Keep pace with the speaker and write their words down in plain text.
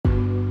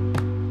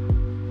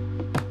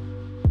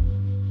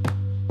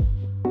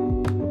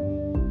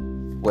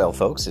Well,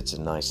 folks, it's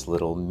a nice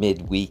little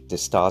midweek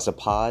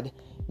DeStasapod.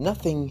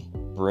 Nothing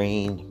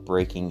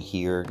brain-breaking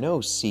here.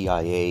 No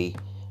CIA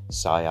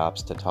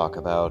psyops to talk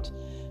about.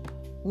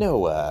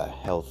 No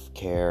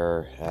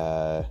healthcare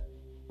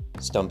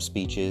stump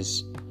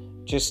speeches.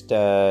 Just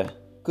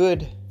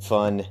good,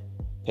 fun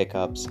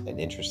pickups and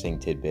interesting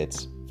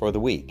tidbits for the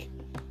week.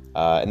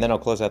 And then I'll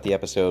close out the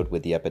episode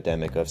with the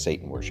epidemic of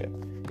Satan worship.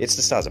 It's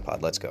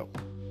DeStasapod. Let's go.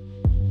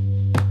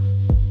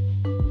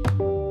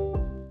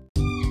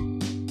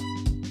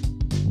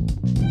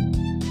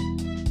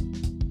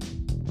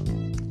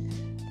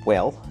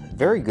 Well,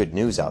 very good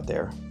news out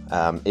there.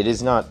 It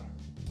is not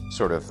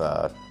sort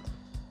of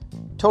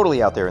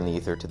totally out there in the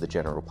ether to the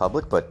general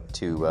public, but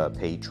to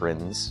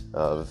patrons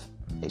of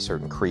a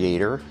certain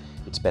creator.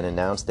 It's been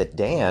announced that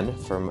Dan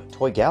from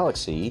Toy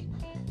Galaxy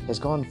has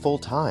gone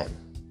full-time.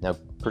 Now,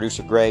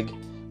 producer Greg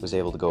was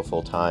able to go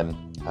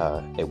full-time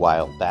a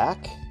while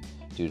back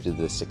due to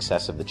the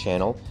success of the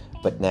channel,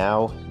 but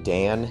now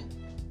Dan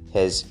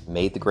has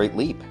made the great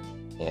leap,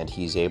 and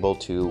he's able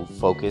to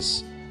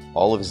focus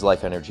all of his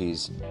life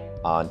energies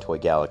on Toy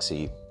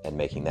Galaxy and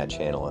making that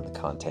channel and the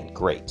content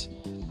great.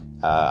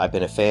 I've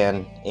been a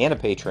fan and a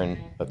patron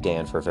of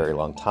Dan for a very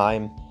long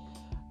time.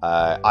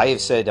 I have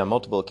said on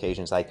multiple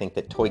occasions I think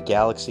that Toy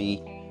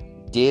Galaxy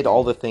did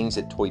all the things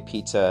that Toy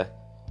Pizza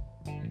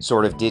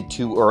sort of did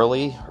too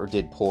early or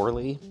did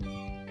poorly.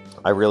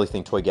 I really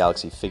think Toy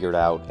Galaxy figured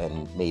out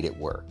and made it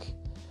work.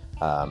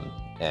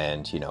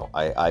 And, you know,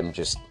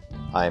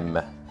 I'm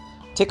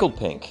tickled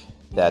pink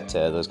that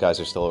those guys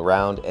are still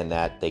around and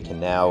that they can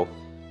now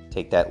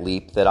take that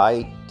leap that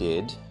I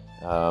did.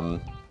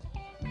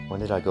 When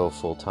did I go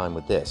full-time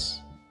with this?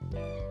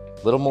 A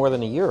little more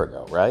than a year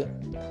ago, right?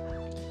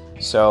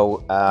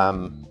 So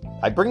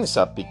I bring this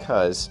up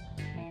because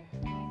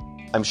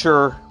I'm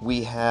sure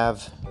we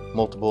have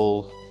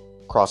multiple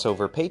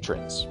crossover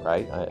patrons,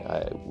 right?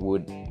 I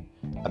would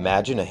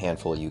imagine a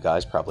handful of you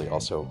guys probably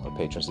also are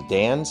patrons of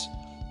Dan's,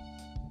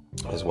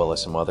 as well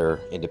as some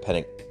other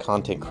independent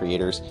content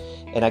creators.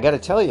 And I got to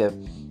tell you,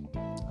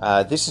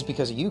 this is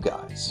because of you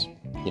guys.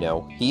 You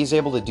know, he's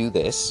able to do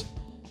this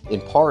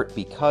in part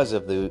because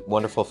of the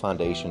wonderful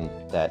foundation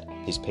that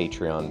his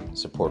Patreon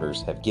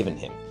supporters have given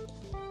him.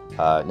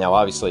 Now,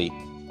 obviously,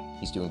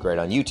 he's doing great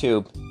on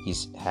YouTube.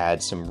 He's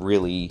had some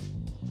really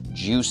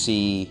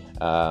juicy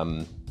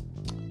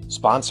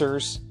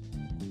sponsors.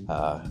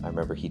 I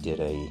remember he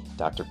did a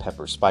Dr.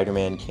 Pepper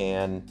Spider-Man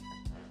can,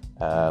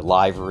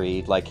 live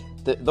read. Like,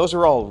 those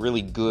are all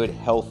really good,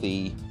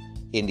 healthy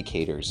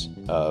indicators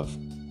of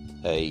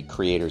a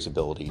creator's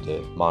ability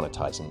to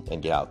monetize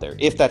and get out there,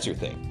 if that's your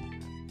thing.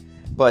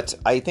 But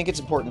I think it's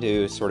important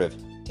to sort of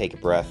take a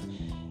breath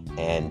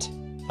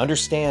and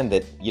understand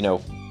that, you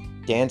know,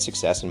 Dan's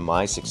success and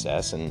my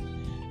success and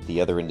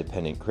the other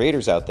independent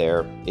creators out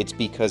there, it's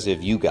because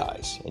of you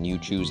guys and you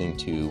choosing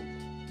to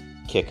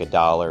kick $1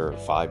 or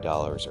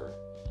 $5 or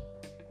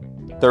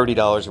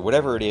 $30 or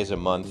whatever it is a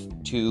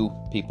month to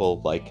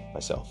people like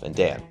myself and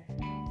Dan.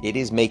 It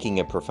is making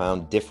a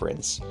profound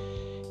difference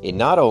in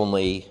not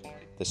only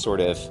the sort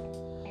of,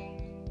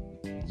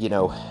 you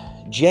know,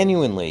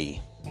 genuinely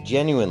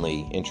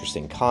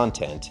interesting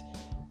content,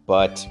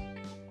 but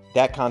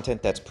that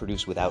content that's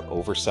produced without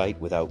oversight,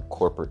 without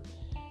corporate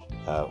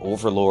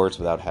overlords,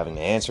 without having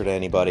to answer to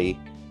anybody.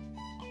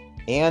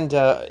 And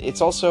it's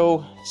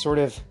also sort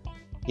of,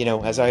 you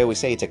know, as I always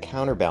say, it's a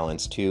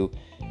counterbalance to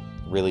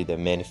really the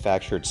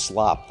manufactured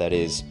slop that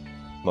is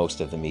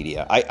most of the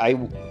media.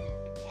 I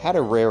had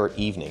a rare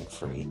evening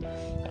free,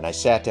 and I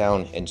sat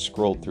down and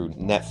scrolled through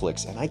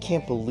Netflix, and I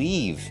can't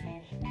believe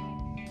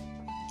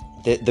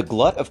the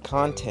glut of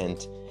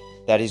content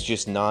that is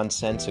just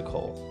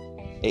nonsensical.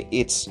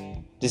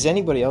 Does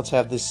anybody else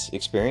have this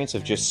experience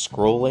of just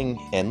scrolling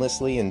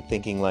endlessly and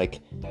thinking,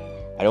 like,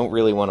 I don't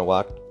really want to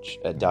watch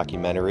a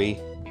documentary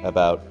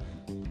about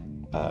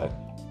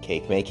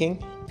cake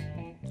making?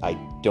 I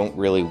don't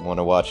really want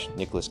to watch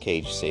Nicolas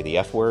Cage say the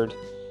F word.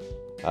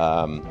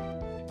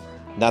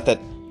 Not that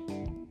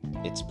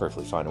it's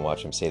perfectly fine to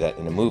watch him say that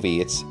in a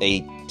movie. It's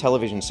a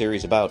television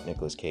series about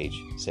Nicolas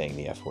Cage saying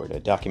the F word, a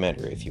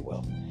documentary, if you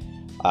will.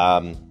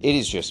 It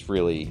is just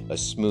really a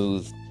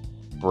smooth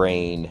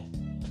brain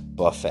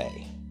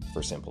buffet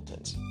for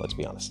simpletons, let's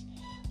be honest.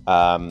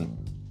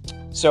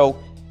 So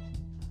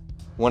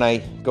when I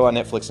go on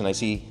Netflix and I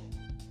see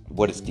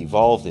what it's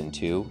devolved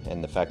into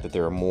and the fact that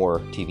there are more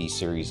TV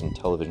series and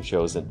television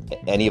shows than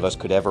any of us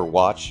could ever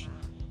watch,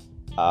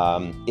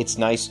 it's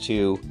nice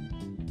to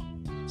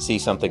see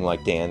something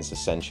like Dan's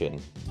ascension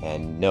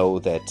and know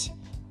that,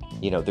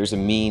 you know, there's a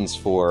means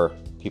for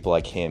people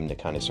like him to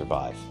kind of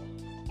survive.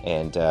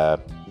 And,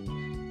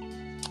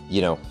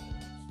 you know,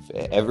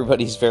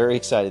 everybody's very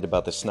excited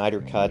about the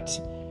Snyder Cut.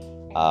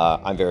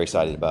 I'm very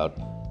excited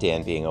about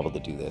Dan being able to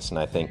do this. And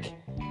I think,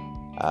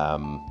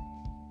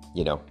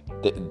 you know,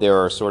 there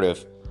are sort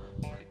of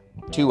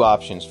two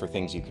options for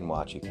things you can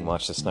watch. You can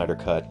watch the Snyder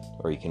Cut,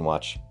 or you can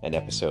watch an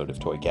episode of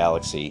Toy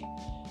Galaxy.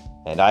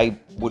 And I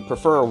would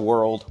prefer a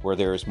world where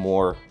there's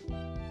more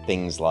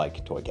things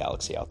like Toy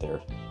Galaxy out there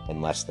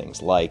and less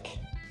things like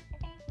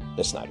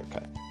the Snyder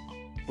Cut.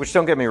 Which,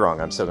 don't get me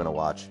wrong, I'm still going to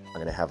watch. I'm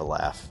going to have a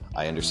laugh.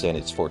 I understand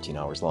it's 14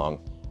 hours long.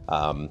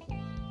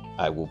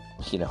 I will,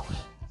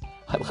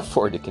 I look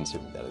forward to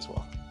consuming that as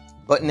well.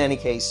 But in any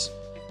case,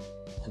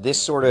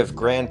 this sort of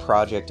grand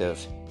project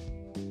of,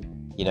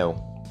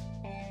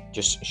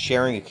 just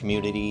sharing a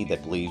community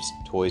that believes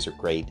toys are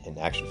great and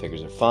action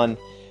figures are fun,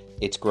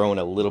 it's grown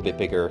a little bit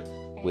bigger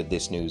with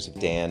this news of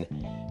Dan,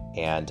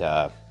 and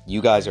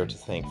you guys are to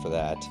thank for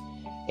that.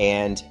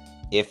 And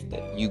if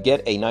you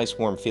get a nice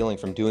warm feeling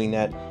from doing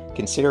that,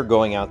 consider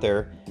going out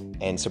there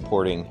and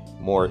supporting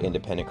more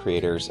independent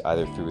creators,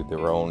 either through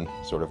their own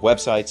sort of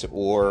websites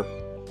or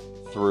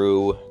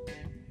through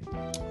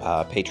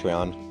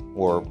Patreon,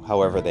 or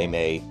however they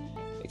may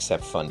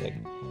accept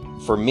funding.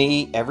 For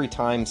me, every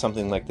time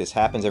something like this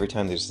happens, every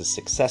time there's a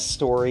success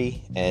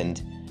story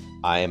and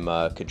I'm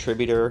a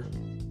contributor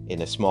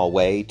in a small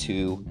way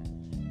to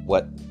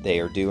what they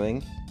are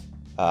doing,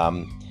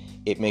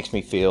 it makes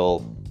me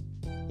feel,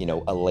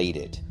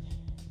 elated.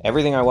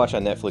 Everything I watch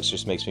on Netflix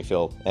just makes me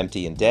feel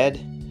empty and dead.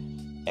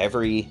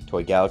 Every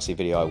Toy Galaxy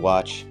video I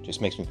watch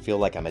just makes me feel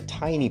like I'm a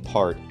tiny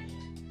part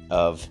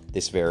of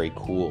this very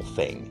cool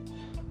thing.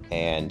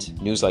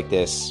 And news like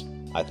this,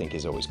 I think,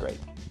 is always great.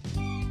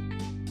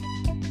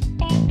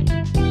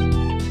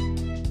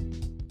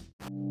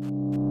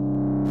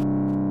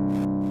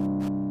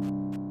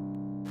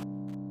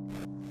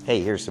 Hey,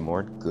 here's some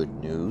more good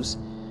news.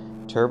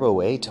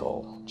 Turbo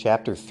Atoll,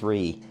 Chapter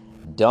 3,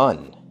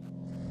 done.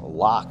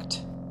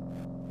 Locked.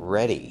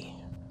 Ready.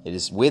 It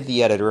is with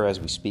the editor as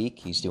we speak.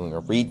 He's doing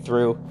a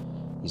read-through.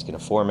 He's going to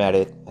format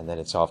it, and then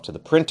it's off to the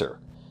printer.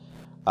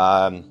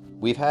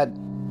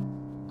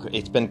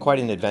 It's been quite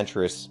an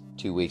adventurous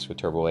 2 weeks with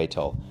Turbo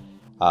Atoll.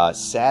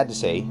 Sad to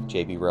say,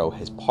 JB Rowe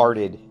has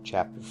parted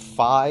Chapter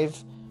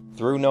 5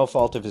 through no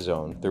fault of his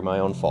own, through my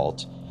own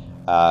fault.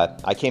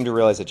 I came to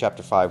realize that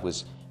Chapter 5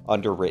 was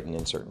underwritten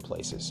in certain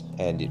places,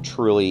 and it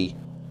truly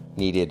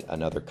needed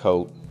another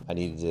coat. I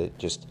needed to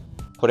just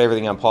put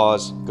everything on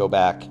pause, go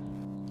back,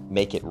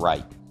 make it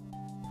right.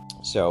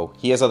 So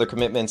he has other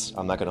commitments.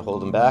 I'm not going to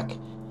hold him back.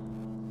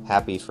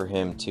 Happy for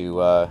him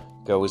to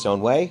go his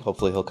own way.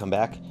 Hopefully he'll come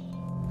back,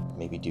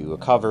 maybe do a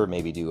cover,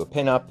 maybe do a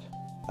pinup.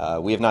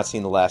 We have not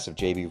seen the last of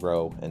JB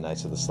Rowe and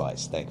Knights of the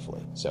Slice,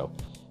 thankfully. So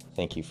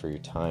thank you for your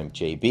time,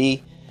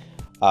 JB.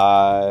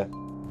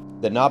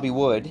 The Knobby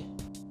Wood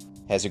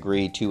has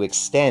agreed to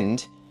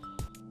extend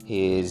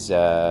his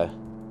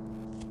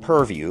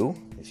purview,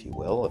 if you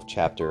will, of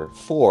Chapter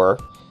 4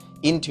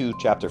 into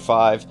Chapter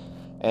 5.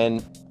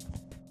 And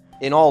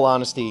in all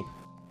honesty,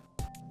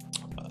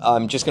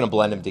 I'm just going to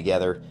blend them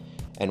together,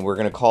 and we're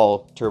going to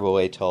call Turbo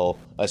Atoll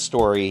a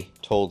story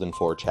told in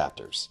 4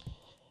 chapters.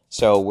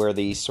 So where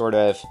the sort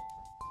of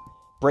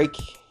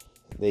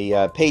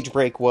page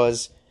break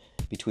was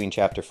between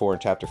Chapter 4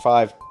 and Chapter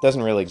 5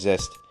 doesn't really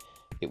exist.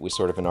 It was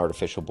sort of an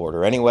artificial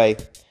border anyway.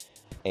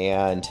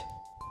 And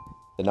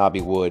the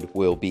Knobby Wood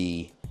will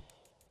be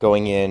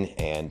going in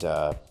and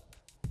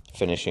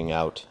finishing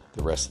out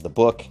the rest of the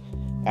book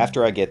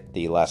after I get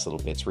the last little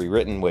bits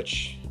rewritten,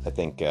 which I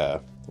think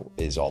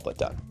is all but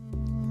done.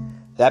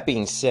 That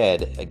being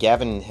said,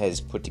 Gavin has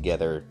put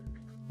together,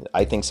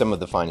 I think, some of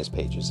the finest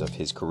pages of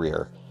his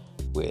career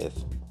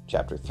with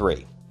Chapter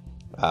 3.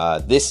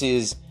 This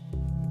is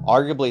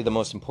arguably the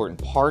most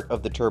important part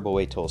of the Turbo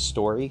Atoll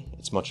story.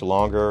 It's much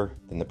longer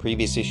than the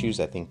previous issues.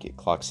 I think it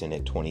clocks in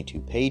at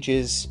 22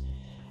 pages.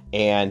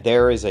 And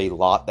there is a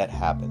lot that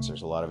happens.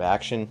 There's a lot of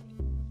action.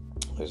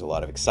 There's a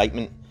lot of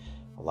excitement.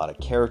 A lot of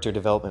character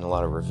development. A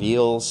lot of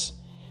reveals.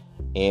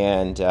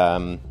 And,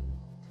 I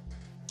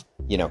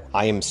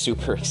am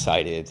super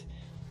excited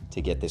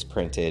to get this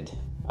printed.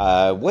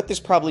 What this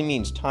probably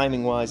means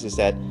timing-wise is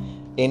that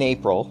in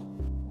April,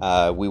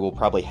 we will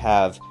probably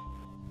have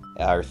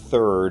our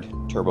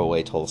 3rd Turbo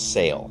Atoll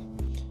sale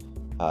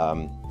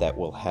that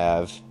will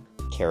have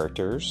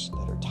characters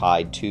that are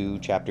tied to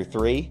Chapter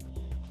 3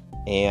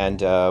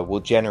 and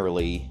will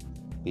generally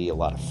be a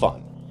lot of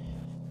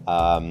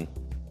fun.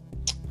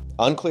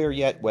 Unclear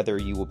yet whether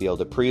you will be able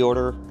to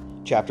pre-order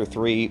Chapter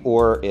 3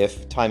 or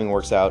if timing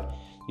works out,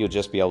 you'll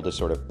just be able to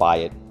sort of buy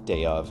it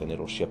day of and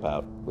it'll ship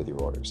out with your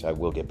orders. I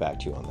will get back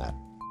to you on that.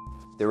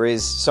 There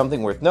is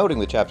something worth noting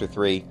with Chapter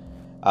 3.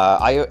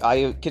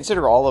 I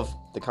consider all of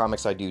the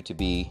comics I do to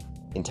be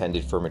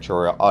intended for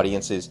mature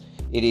audiences.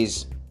 It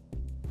is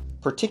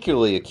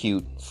particularly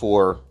acute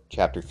for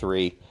Chapter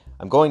 3.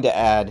 I'm going to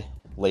add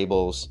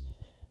labels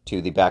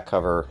to the back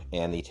cover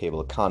and the table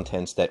of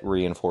contents that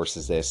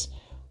reinforces this.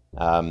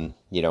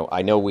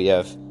 I know we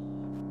have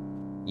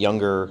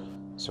younger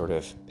sort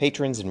of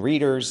patrons and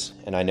readers,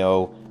 and I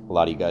know a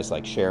lot of you guys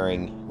like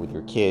sharing with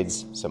your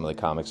kids some of the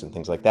comics and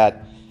things like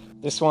that.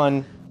 This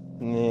one,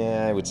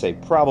 I would say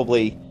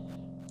probably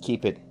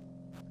keep it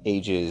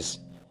ages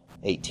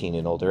 18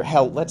 and older.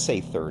 Hell, let's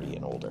say 30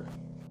 and older.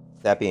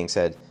 That being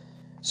said,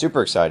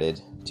 super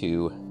excited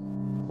to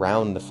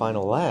round the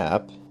final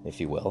lap, if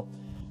you will,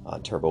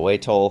 on Turbo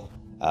Atoll.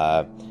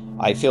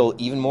 I feel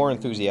even more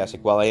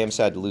enthusiastic. While I am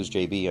sad to lose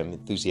JB, I'm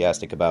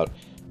enthusiastic about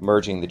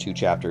merging the two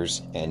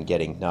chapters and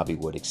getting Nabi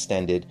Wood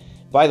extended.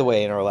 By the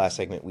way, in our last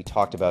segment, we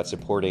talked about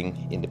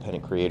supporting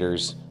independent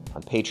creators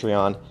on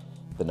Patreon.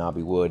 The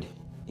Nabi Wood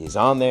is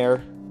on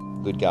there.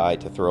 Good guy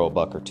to throw a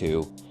buck or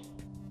two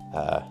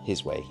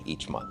his way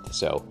each month.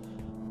 So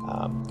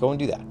go and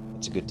do that.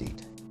 It's a good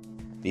deed.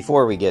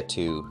 Before we get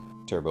to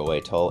Turbo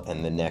Atoll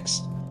and the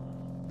next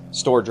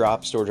store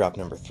drop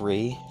number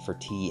 3 for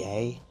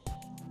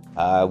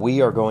TA,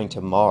 we are going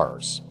to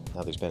Mars.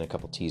 Now, there's been a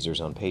couple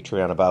teasers on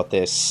Patreon about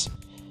this.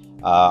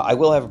 I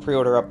will have a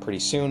pre-order up pretty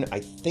soon.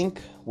 I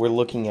think we're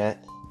looking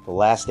at the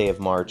last day of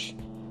March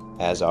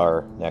as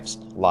our next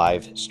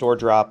live store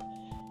drop.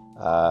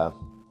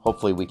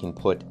 Hopefully we can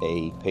put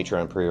a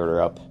Patreon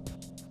pre-order up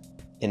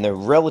in the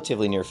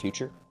relatively near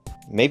future.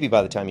 Maybe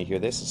by the time you hear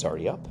this, it's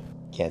already up.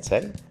 Can't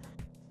say.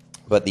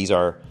 But these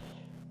are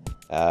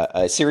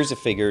a series of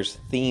figures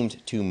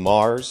themed to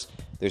Mars.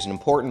 There's an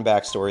important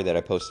backstory that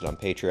I posted on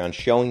Patreon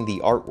showing the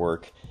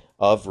artwork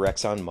of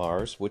Rex on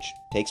Mars, which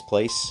takes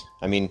place,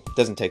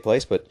 doesn't take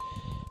place, but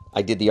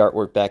I did the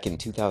artwork back in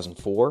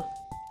 2004.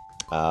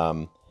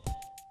 And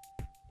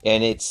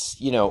it's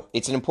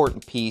an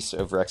important piece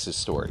of Rex's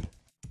story.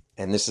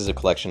 And this is a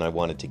collection I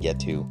wanted to get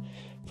to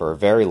for a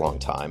very long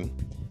time.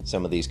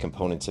 Some of these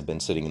components have been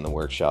sitting in the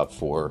workshop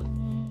for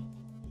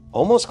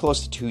almost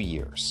close to 2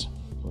 years,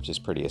 which is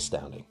pretty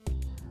astounding.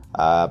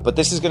 But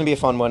this is going to be a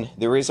fun one.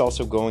 There is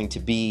also going to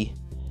be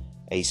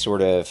a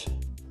sort of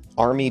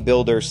army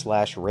builder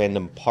 /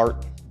 random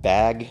part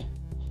bag.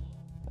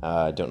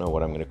 Don't know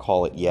what I'm going to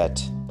call it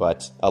yet,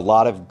 but a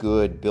lot of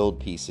good build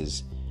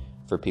pieces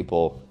for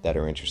people that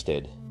are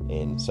interested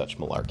in such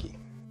malarkey.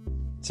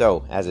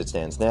 So, as it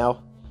stands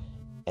now,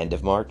 end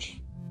of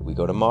March, we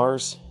go to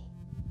Mars,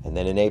 and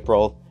then in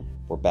April,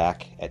 we're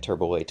back at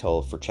Turbo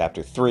Atoll for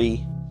Chapter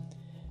 3,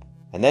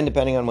 and then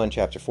depending on when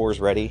Chapter 4 is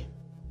ready,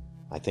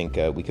 I think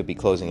we could be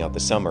closing out the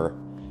summer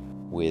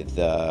with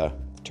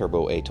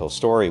Turbo Atoll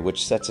story,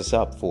 which sets us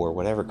up for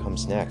whatever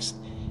comes next.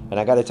 And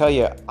I gotta tell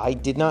you, I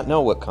did not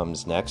know what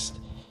comes next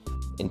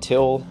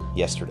until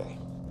yesterday.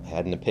 I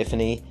had an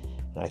epiphany,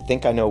 and I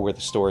think I know where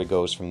the story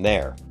goes from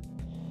there.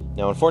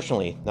 Now,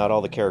 unfortunately, not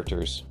all the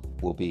characters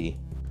will be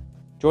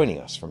joining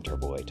us from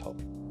Turbo Atoll.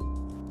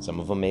 Some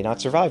of them may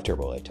not survive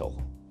Turbo Atoll.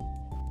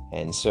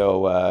 And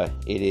so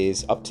it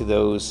is up to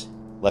those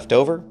left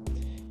over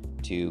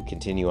to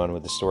continue on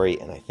with the story,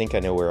 and I think I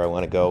know where I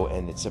want to go,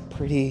 and it's a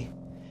pretty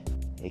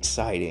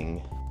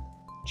exciting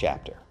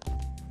chapter.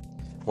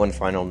 One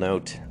final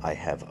note, I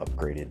have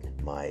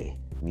upgraded my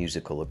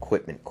musical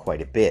equipment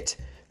quite a bit.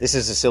 This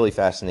is a silly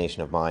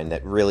fascination of mine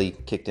that really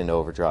kicked into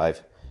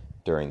overdrive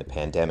during the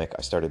pandemic.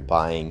 I started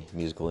buying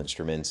musical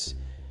instruments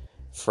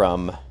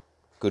from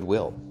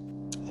Goodwill,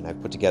 and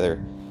I've put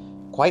together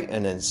quite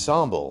an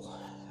ensemble.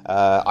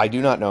 I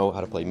do not know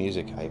how to play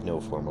music. I have no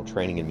formal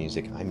training in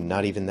music. I'm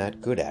not even that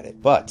good at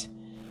it, but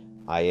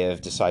I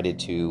have decided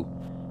to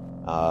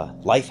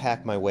life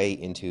hack my way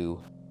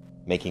into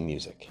making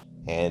music,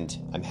 and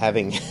I'm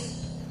having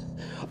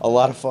a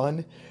lot of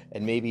fun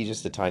and maybe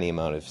just a tiny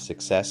amount of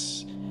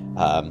success.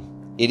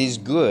 It is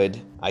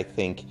good, I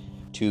think,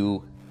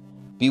 to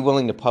be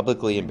willing to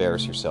publicly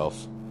embarrass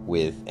yourself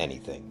with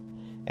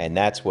anything, and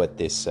that's what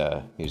this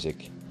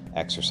music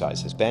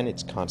exercise has been.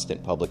 It's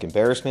constant public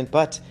embarrassment,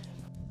 but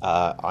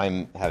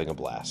I'm having a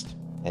blast,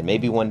 and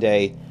maybe one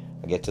day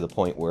I get to the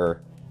point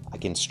where I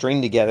can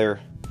string together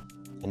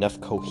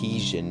enough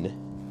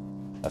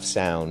cohesion of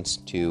sounds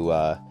to,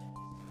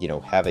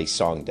 have a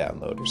song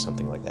download or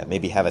something like that.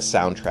 Maybe have a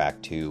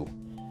soundtrack to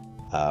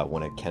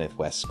one of Kenneth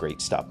West's great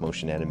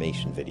stop-motion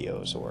animation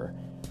videos, or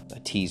a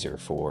teaser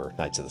for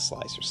Knights of the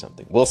Slice or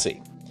something. We'll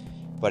see.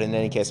 But in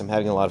any case, I'm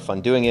having a lot of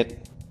fun doing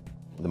it.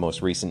 The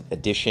most recent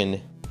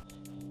addition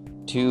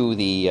to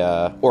the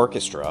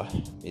orchestra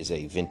is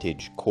a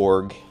vintage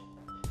Korg.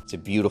 It's a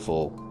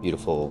beautiful,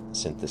 beautiful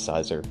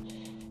synthesizer,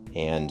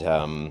 and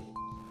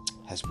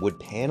has wood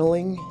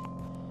paneling.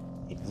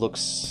 It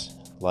looks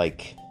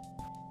like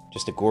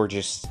just a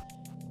gorgeous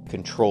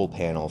control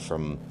panel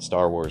from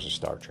Star Wars or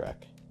Star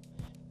Trek.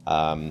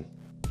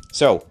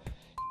 So,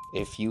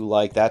 if you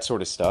like that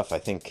sort of stuff, I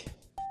think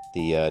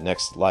the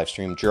next live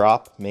stream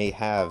drop may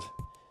have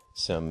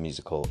some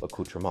musical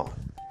accoutrement.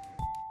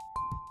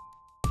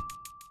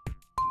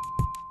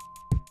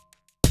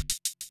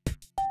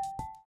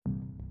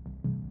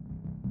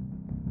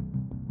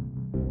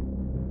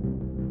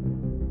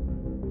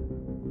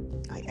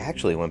 I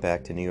actually went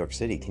back to New York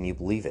City. Can you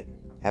believe it?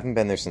 Haven't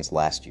been there since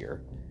last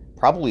year.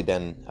 Probably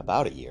been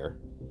about a year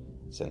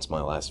since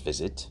my last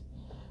visit.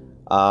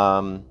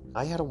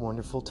 I had a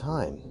wonderful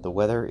time. The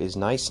weather is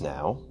nice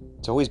now.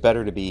 It's always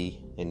better to be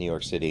in New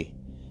York City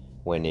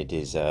when it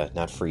is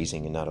not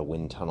freezing and not a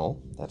wind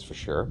tunnel, that's for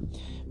sure.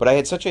 But I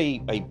had such a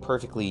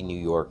perfectly New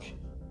York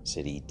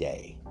City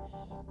day.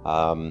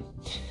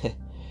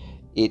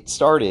 It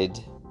started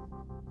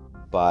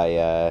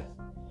by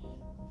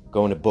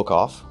going to Book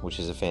Off, which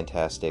is a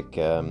fantastic,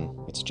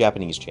 it's a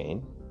Japanese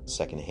chain,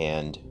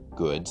 secondhand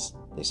goods.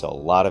 They sell a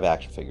lot of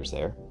action figures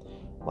there,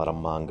 a lot of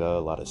manga, a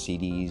lot of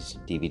CDs,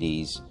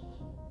 DVDs,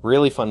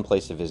 Really fun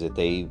place to visit.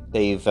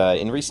 They've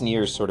in recent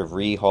years sort of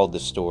rehauled the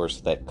store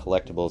so that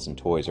collectibles and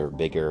toys are a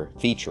bigger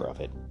feature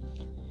of it.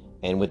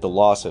 And with the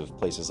loss of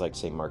places like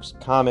St. Mark's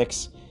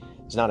Comics,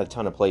 there's not a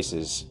ton of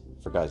places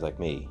for guys like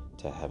me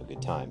to have a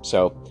good time.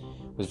 So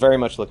was very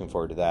much looking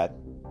forward to that.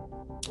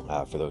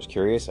 For those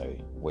curious, I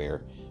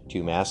wear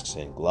 2 masks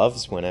and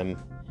gloves when I'm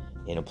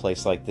in a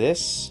place like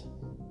this.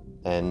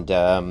 And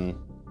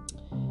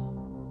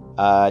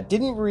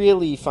didn't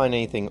really find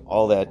anything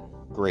all that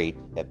great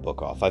at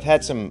Book Off. I've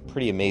had some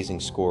pretty amazing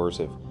scores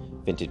of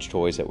vintage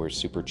toys that were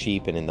super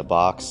cheap and in the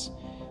box.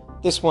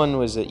 This one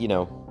was,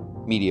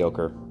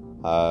 mediocre.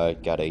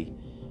 Got a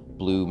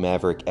blue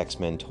Maverick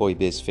X-Men Toy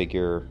Biz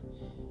figure,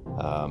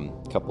 a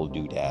couple of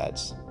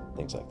doodads,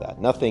 things like that.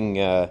 Nothing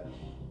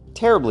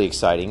terribly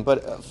exciting,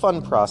 but a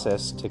fun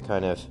process to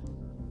kind of,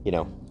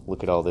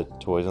 look at all the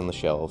toys on the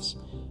shelves.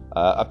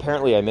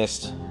 Apparently I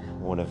missed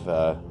one of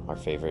our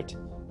favorite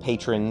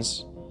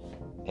patrons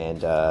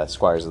and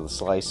Squires of the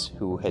Slice,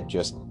 who had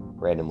just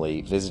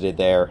randomly visited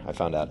there. I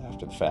found out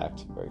after the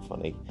fact. Very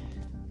funny.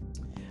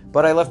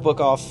 But I left Book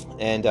Off,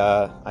 and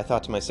I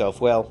thought to myself,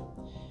 well,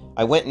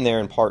 I went in there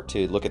in part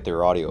to look at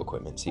their audio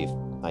equipment, see if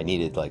I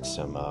needed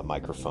some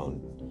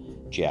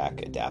microphone jack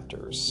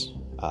adapters.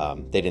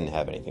 They didn't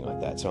have anything like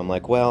that. So I'm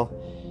like, well,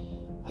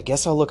 I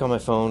guess I'll look on my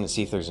phone and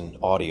see if there's an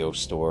audio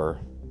store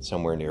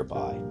somewhere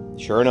nearby.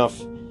 Sure enough,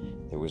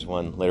 there was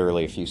one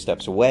literally a few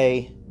steps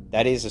away.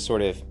 That is a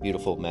sort of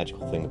beautiful,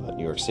 magical thing about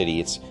New York City.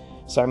 It's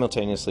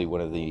simultaneously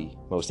one of the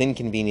most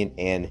inconvenient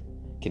and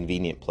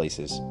convenient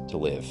places to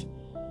live.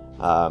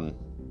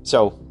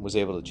 So was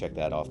able to check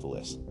that off the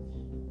list.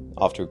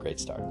 Off to a great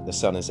start. The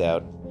sun is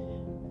out.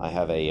 I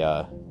have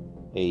a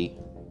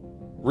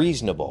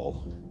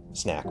reasonable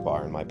snack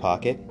bar in my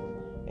pocket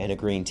and a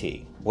green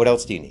tea. What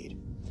else do you need?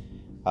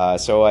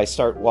 So I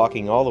start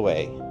walking all the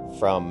way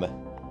from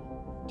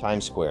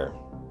Times Square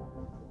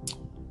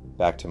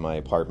back to my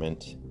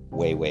apartment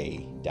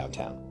way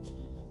downtown.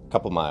 A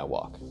couple mile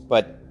walk,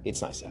 but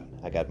it's nice out.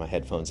 I got my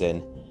headphones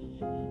in.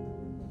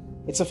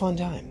 It's a fun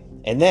time.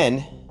 And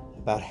then,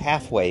 about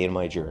halfway in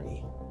my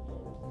journey,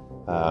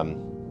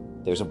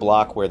 there's a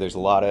block where there's a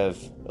lot of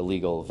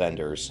illegal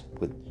vendors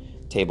with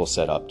tables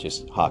set up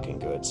just hawking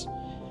goods.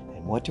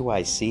 And what do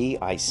I see?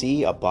 I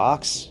see a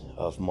box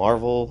of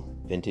Marvel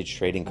vintage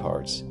trading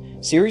cards.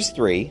 Series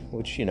 3,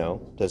 which,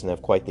 doesn't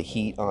have quite the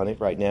heat on it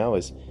right now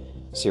as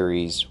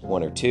Series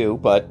 1 or 2,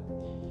 but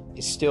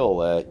is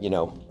still,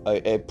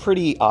 a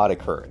pretty odd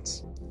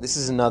occurrence. This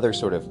is another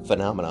sort of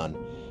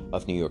phenomenon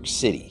of New York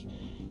City.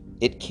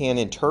 It can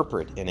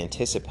interpret and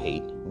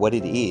anticipate what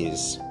it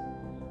is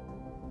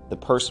the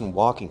person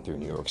walking through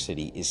New York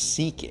City is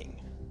seeking.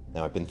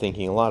 Now, I've been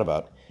thinking a lot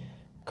about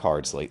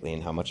cards lately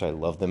and how much I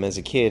loved them as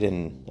a kid,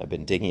 and I've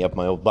been digging up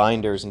my old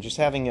binders and just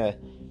having a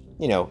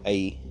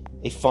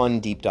fun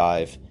deep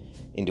dive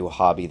into a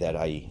hobby that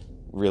I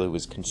really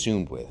was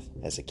consumed with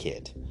as a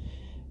kid.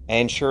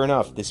 And sure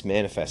enough, this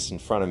manifests in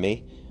front of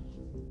me.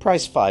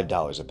 Price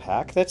 $5 a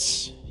pack.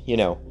 That's,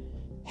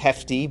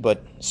 hefty,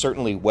 but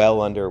certainly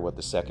well under what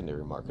the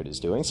secondary market is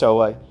doing. So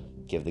I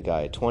give the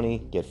guy a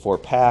 20, get 4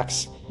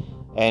 packs.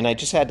 And I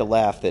just had to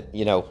laugh that,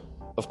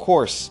 of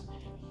course,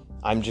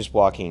 I'm just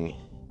walking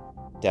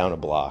down a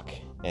block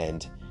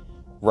and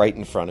right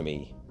in front of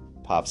me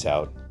pops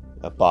out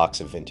a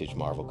box of vintage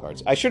Marvel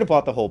cards. I should have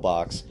bought the whole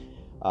box,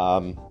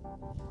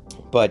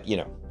 but,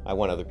 I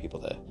want other people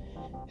to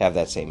have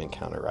that same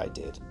encounter I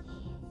did.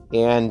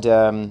 And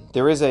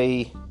there is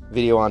a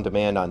video on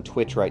demand on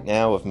Twitch right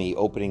now of me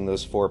opening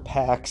those 4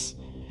 packs.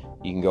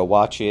 You can go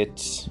watch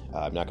it.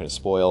 I'm not going to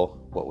spoil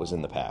what was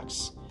in the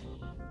packs.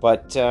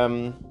 But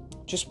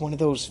just one of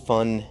those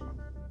fun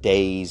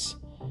days.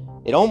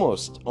 It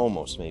almost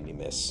made me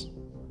miss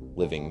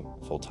living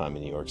full-time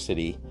in New York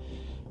City.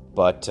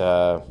 But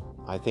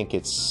I think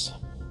it's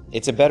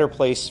a better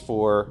place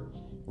for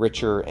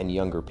richer and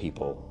younger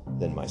people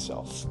than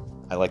myself.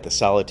 I like the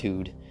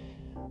solitude.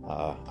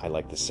 I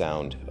like the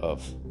sound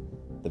of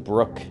the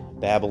brook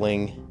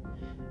babbling,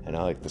 and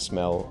I like the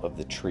smell of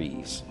the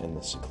trees and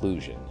the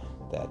seclusion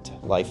that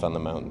life on the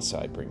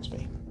mountainside brings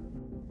me.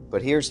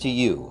 But here's to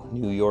you,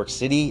 New York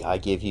City. I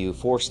give you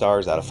 4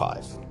 stars out of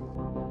 5.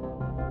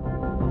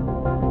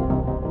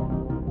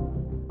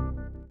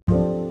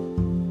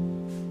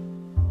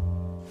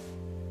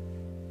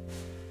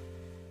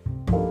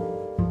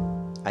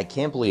 I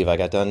can't believe I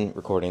got done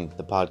recording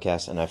the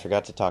podcast and I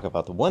forgot to talk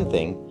about the one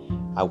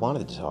thing I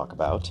wanted to talk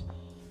about.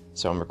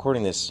 So I'm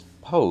recording this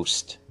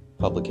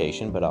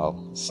post-publication, but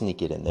I'll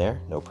sneak it in there,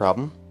 no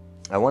problem.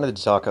 I wanted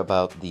to talk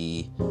about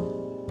the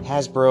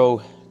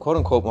Hasbro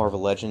quote-unquote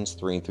Marvel Legends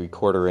 3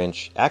 3/4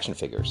 inch action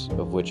figures,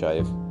 of which I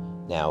have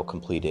now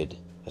completed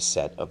a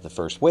set of the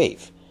first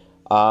wave.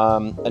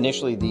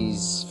 Initially,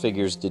 these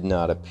figures did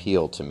not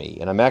appeal to me,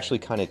 and I'm actually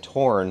kind of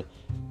torn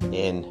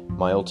in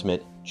my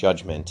ultimate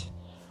judgment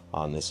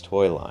on this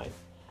toy line.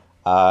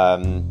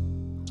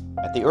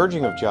 At the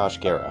urging of Josh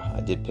Guerra,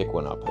 I did pick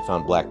one up. I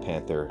found Black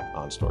Panther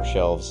on store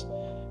shelves,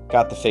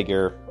 got the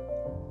figure.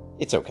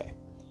 It's okay.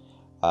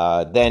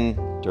 Then,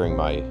 during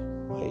my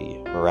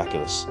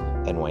miraculous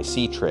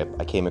NYC trip,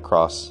 I came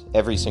across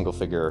every single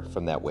figure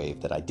from that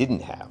wave that I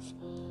didn't have,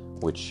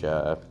 which,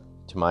 to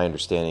my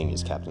understanding,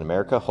 is Captain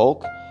America,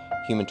 Hulk,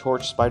 Human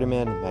Torch,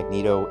 Spider-Man,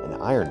 Magneto, and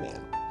Iron Man.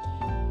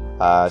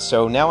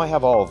 So now I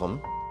have all of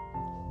them.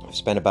 I've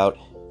spent about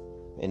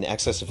in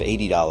excess of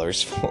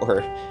 $80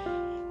 for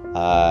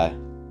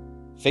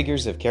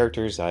figures of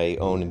characters I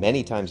own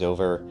many times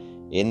over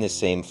in the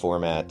same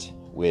format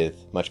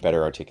with much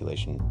better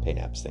articulation, paint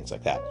apps, things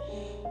like that.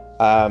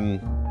 I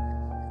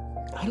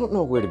don't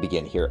know where to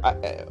begin here.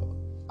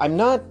 I'm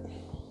not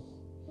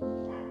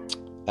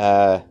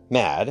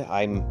mad.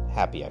 I'm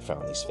happy I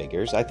found these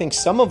figures. I think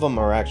some of them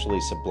are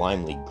actually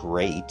sublimely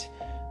great.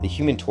 The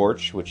Human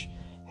Torch, which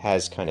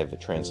has kind of a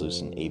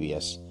translucent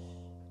ABS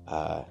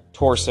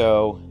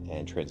torso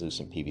and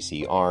translucent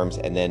PVC arms,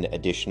 and then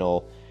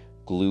additional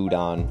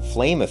glued-on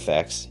flame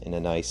effects in a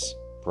nice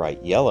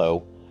bright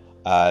yellow.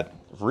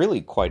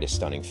 Really quite a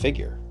stunning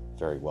figure.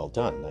 Very well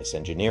done. Nice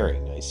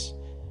engineering. Nice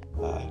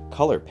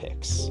color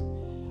picks.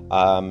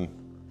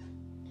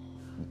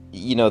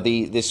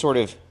 The sort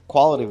of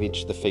quality of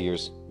each of the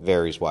figures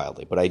varies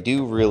wildly, but I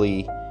do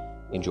really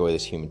enjoy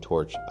this Human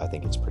Torch. I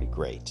think it's pretty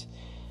great.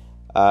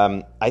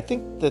 I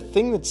think the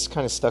thing that's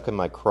kind of stuck in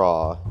my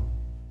craw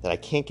that I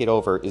can't get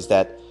over is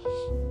that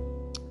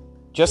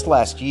just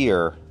last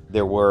year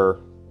there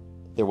was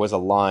a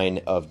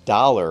line of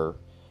dollar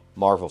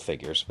Marvel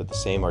figures with the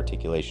same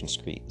articulation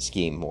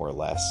scheme, more or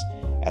less,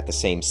 at the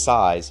same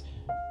size,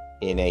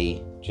 in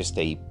just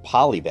a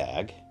poly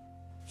bag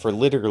for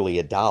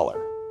literally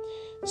 $1.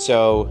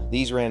 So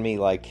these ran me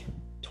like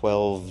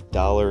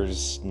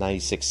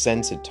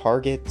 $12.96 at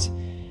Target.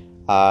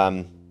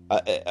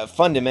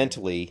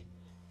 Fundamentally,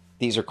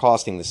 these are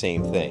costing the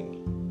same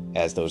thing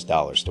as those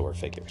dollar store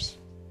figures.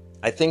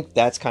 I think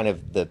that's kind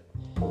of the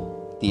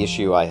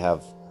issue I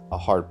have a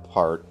hard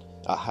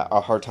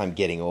time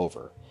getting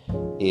over,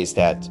 is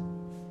that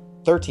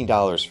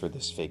 $13 for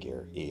this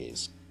figure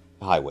is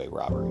highway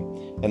robbery.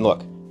 And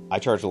look, I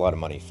charge a lot of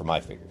money for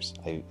my figures.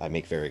 I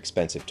make very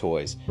expensive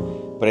toys,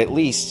 but at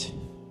least,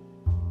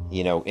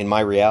 in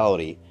my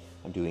reality,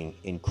 I'm doing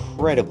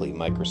incredibly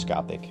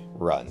microscopic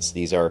runs.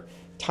 These are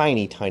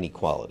tiny, tiny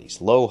qualities,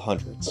 low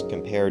hundreds,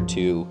 compared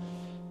to,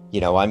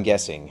 I'm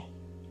guessing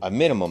a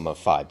minimum of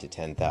 5,000 to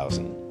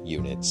 10,000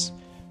 units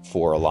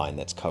for a line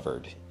that's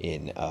covered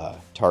in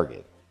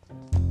Target.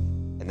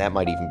 And that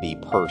might even be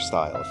per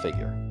style of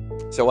figure.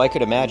 So I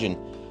could imagine,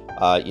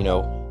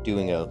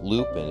 doing a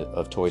loop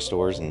of toy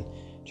stores and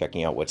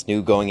checking out what's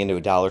new, going into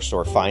a dollar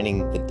store,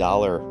 finding the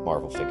dollar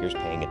Marvel figures,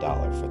 paying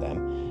 $1 for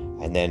them,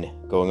 and then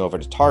going over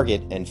to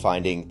Target and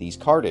finding these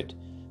carded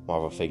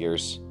Marvel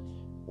figures,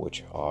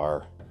 which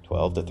are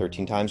 12 to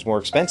 13 times more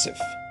expensive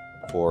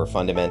for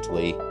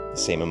fundamentally the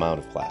same amount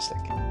of plastic.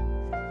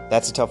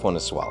 That's a tough one to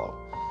swallow.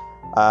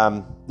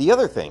 The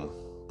other thing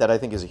that I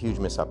think is a huge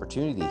missed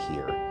opportunity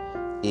here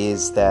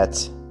is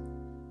that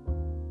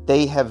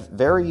they have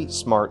very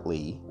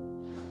smartly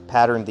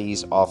patterned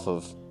these off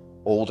of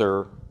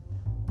older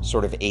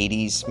sort of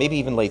 80s, maybe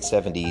even late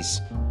 70s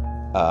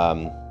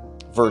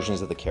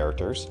versions of the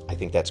characters. I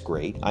think that's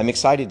great. I'm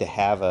excited to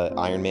have an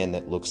Iron Man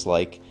that looks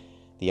like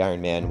the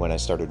Iron Man when I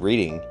started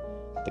reading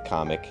the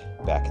comic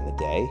back in the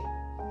day,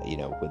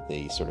 with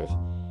the sort of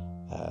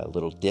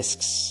little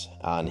discs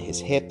on his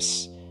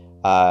hips.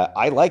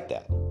 I like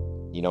that.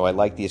 I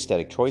like the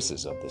aesthetic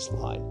choices of this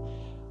line.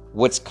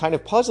 What's kind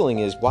of puzzling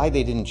is why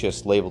they didn't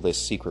just label this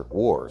Secret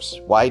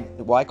Wars. Why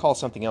call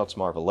something else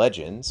Marvel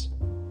Legends,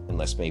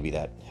 unless maybe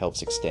that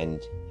helps extend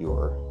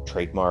your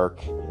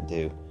trademark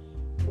into,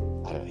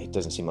 it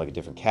doesn't seem like a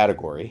different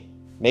category.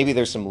 Maybe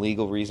there's some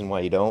legal reason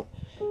why you don't.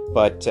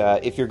 But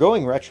if you're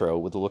going retro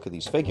with the look of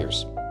these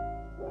figures,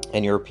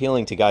 and you're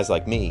appealing to guys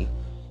like me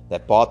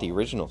that bought the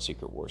original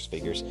Secret Wars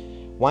figures,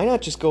 why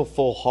not just go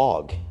full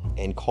hog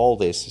and call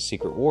this a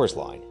Secret Wars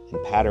line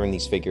and pattern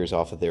these figures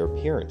off of their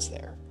appearance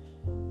there?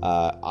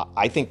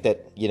 I think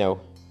that, you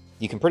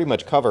can pretty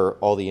much cover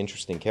all the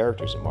interesting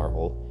characters in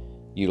Marvel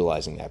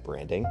utilizing that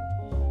branding.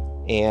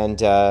 And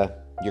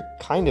you're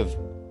kind of,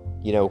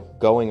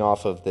 going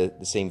off of the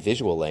same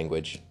visual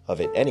language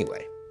of it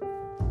anyway.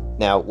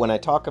 Now, when I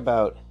talk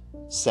about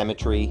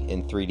symmetry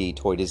in 3D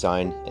toy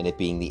design and it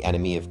being the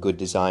enemy of good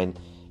design,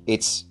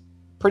 it's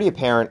pretty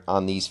apparent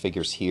on these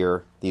figures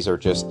here. These are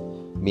just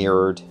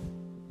mirrored.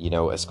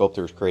 A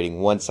sculptor is creating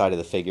one side of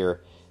the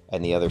figure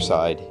and the other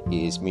side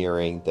is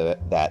mirroring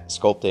that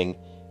sculpting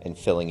and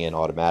filling in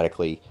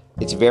automatically.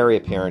 It's very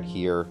apparent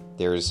here.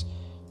 There's,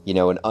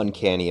 an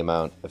uncanny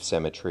amount of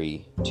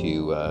symmetry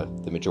to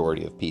the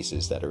majority of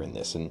pieces that are in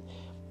this. And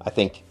I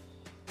think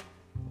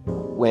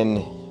when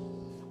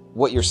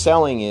what you're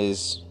selling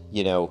is,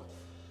 a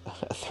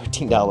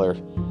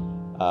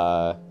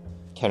 $13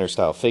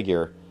 Kenner-style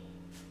figure,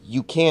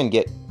 you can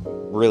get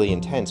really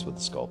intense with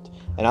the sculpt.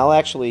 And I'm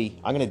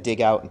going to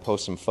dig out and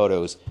post some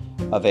photos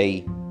of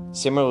a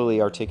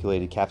similarly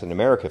articulated Captain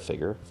America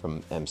figure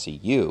from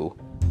MCU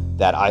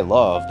that I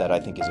love, that I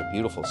think is a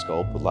beautiful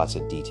sculpt with lots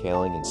of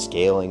detailing and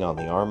scaling on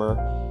the armor.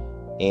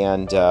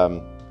 And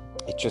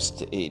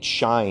it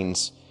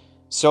shines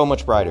so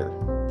much brighter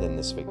than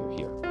this figure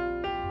here.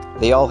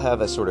 They all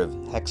have a sort of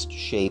hexed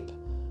shape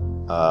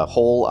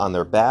hole on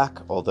their back,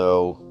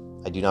 although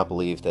I do not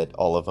believe that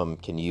all of them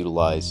can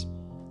utilize,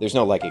 there's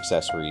no like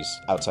accessories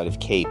outside of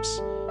capes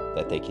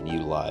that they can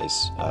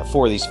utilize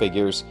for these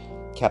figures.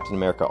 Captain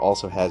America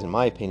also has, in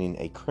my opinion,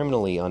 a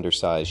criminally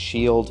undersized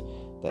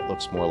shield that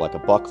looks more like a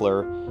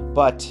buckler,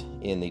 but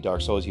in the Dark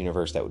Souls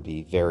universe that would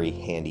be very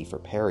handy for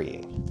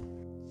parrying.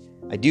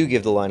 I do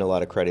give the line a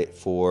lot of credit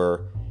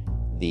for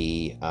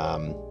the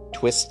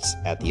twists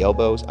at the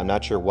elbows. I'm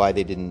not sure why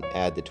they didn't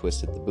add the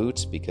twist at the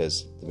boots,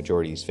 because the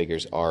majority of these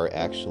figures are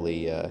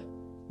actually,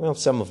 well,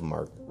 some of them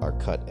are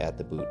cut at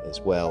the boot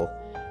as well.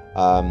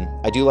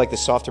 I do like the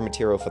softer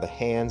material for the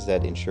hands.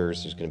 That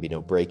ensures there's going to be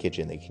no breakage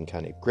and they can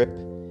kind of grip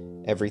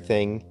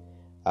everything.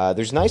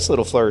 There's nice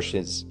little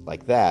flourishes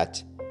like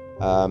that.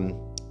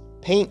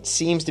 Paint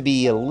seems to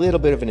be a little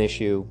bit of an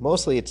issue.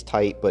 Mostly it's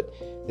tight, but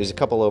there's a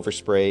couple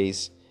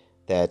oversprays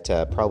that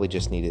probably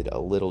just needed a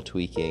little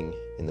tweaking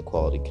in the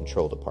quality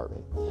control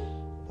department.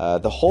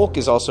 The Hulk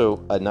is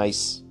also a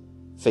nice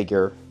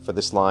figure for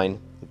this line,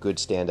 a good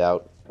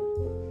standout.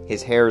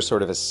 His hair is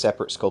sort of a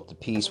separate sculpted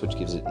piece, which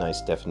gives it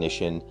nice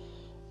definition,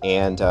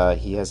 and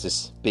he has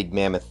this big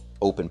mammoth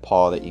open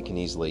paw that you can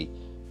easily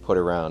put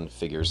around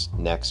figures'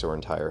 necks or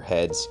entire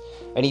heads,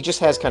 and he just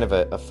has kind of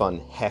a fun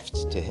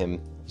heft to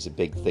him. He's a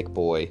big, thick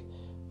boy,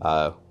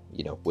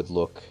 would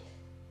look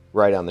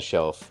right on the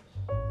shelf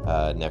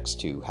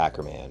next to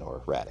Hackerman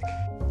or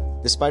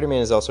Radic. The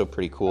Spider-Man is also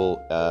pretty cool.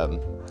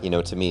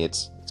 To me,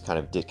 it's kind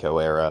of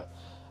Ditko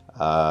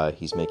era.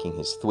 He's making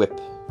his thwip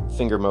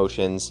finger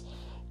motions.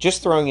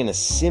 Just throwing in a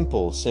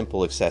simple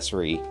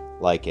accessory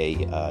like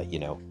a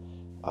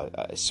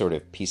sort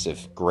of piece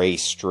of gray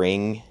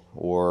string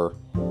or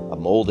a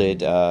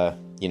molded,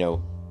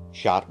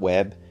 shot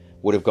web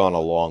would have gone a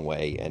long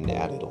way and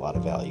added a lot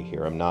of value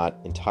here. I'm not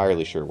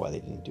entirely sure why they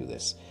didn't do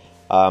this.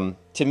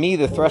 To me,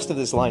 the thrust of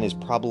this line is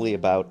probably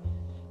about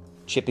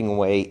chipping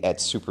away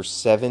at Super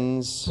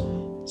 7's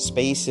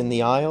space in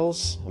the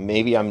aisles.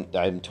 Maybe I'm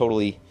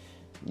totally,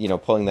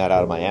 pulling that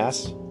out of my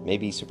ass.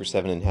 Maybe Super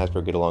 7 and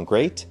Hasbro get along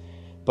great.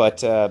 But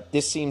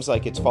this seems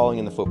like it's falling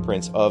in the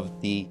footprints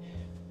of the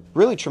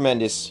really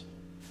tremendous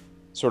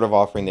sort of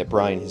offering that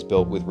Brian has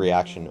built with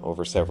Reaction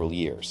over several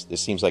years.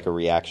 This seems like a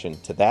reaction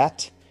to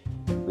that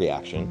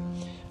reaction.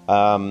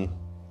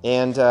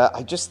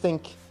 I just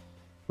think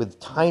with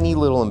tiny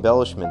little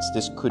embellishments,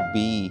 this could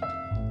be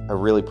a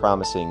really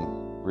promising,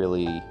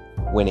 really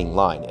winning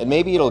line. And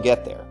maybe it'll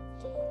get there.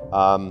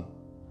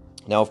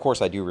 Now, of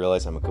course, I do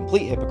realize I'm a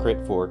complete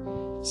hypocrite for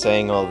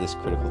saying all these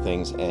critical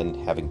things and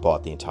having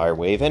bought the entire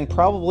wave, and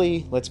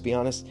probably, let's be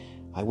honest,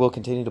 I will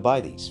continue to buy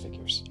these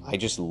figures. I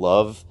just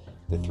love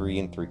the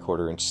 3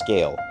 3/4 inch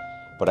scale,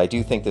 but I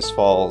do think this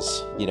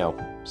falls,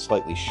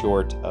 slightly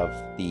short of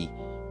the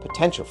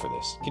potential for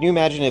this. Can you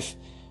imagine if,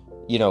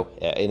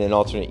 in an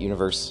alternate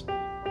universe,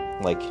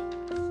 like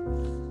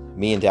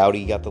me and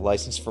Dowdy got the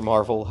license for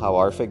Marvel, how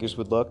our figures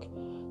would look?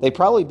 They'd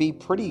probably be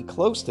pretty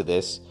close to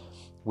this,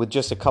 with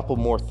just a couple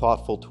more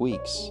thoughtful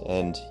tweaks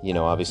and,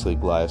 obviously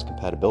Goliath's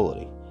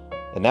compatibility.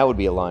 And that would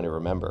be a line to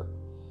remember.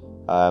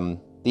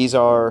 These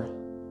are,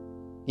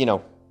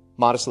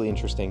 modestly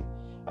interesting.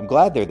 I'm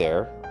glad they're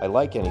there. I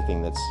like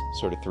anything that's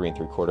sort of 3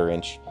 3/4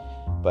 inch.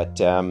 But,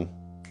 damn,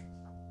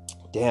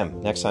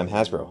 next time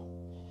Hasbro,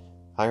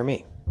 hire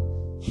me.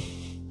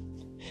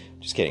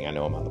 Just kidding, I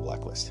know I'm on the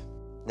blacklist.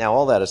 Now,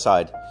 all that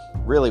aside,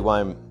 really why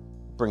I'm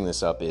bringing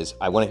this up is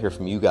I want to hear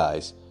from you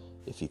guys.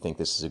 If you think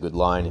this is a good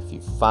line, if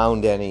you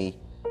found any,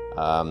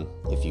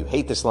 if you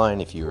hate this line,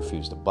 if you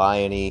refuse to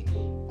buy any,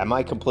 am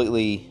I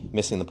completely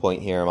missing the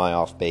point here? Am I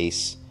off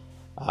base?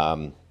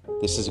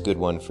 This is a good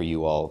one for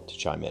you all to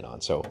chime in on,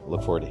 so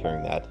look forward to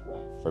hearing that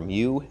from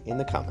you in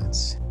the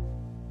comments.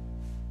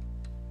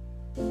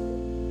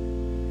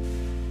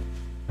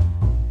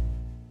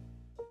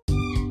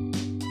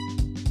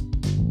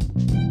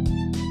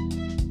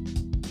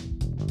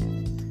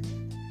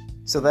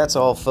 So that's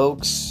all,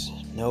 folks.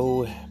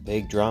 No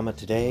big drama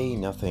today,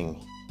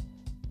 nothing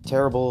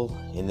terrible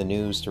in the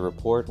news to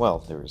report.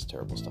 Well, there is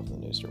terrible stuff in the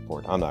news to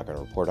report. I'm not going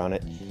to report on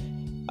it.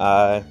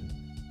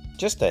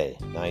 Just a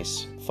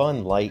nice,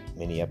 fun, light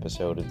mini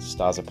episode of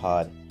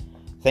DeStasapod.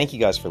 Thank you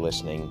guys for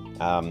listening.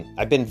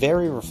 I've been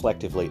very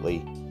reflective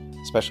lately,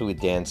 especially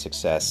with Dan's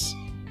success,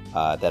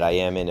 that I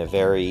am in a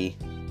very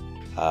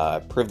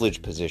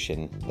privileged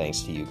position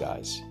thanks to you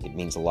guys. It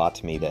means a lot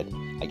to me that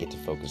I get to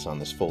focus on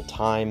this full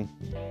time,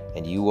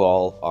 and you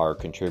all are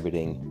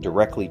contributing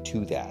directly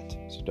to that.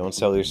 So don't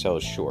sell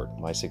yourselves short.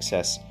 My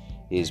success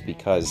is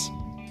because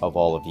of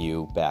all of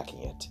you backing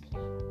it.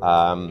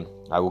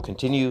 I will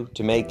continue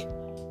to make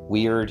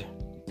weird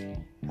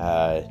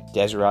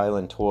Desert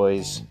Island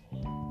toys.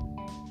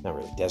 Not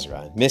really Desert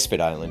Island.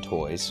 Misfit Island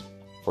toys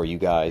for you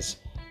guys.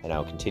 And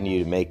I'll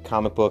continue to make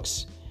comic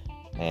books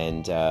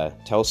and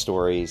tell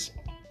stories,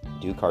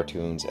 do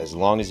cartoons, as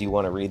long as you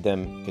want to read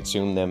them,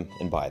 consume them,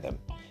 and buy them.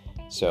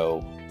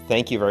 So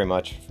thank you very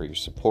much for your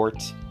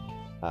support.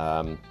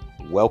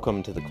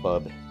 Welcome to the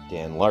club,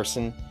 Dan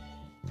Larson.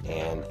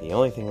 And the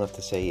only thing left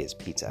to say is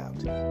pizza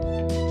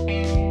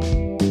out.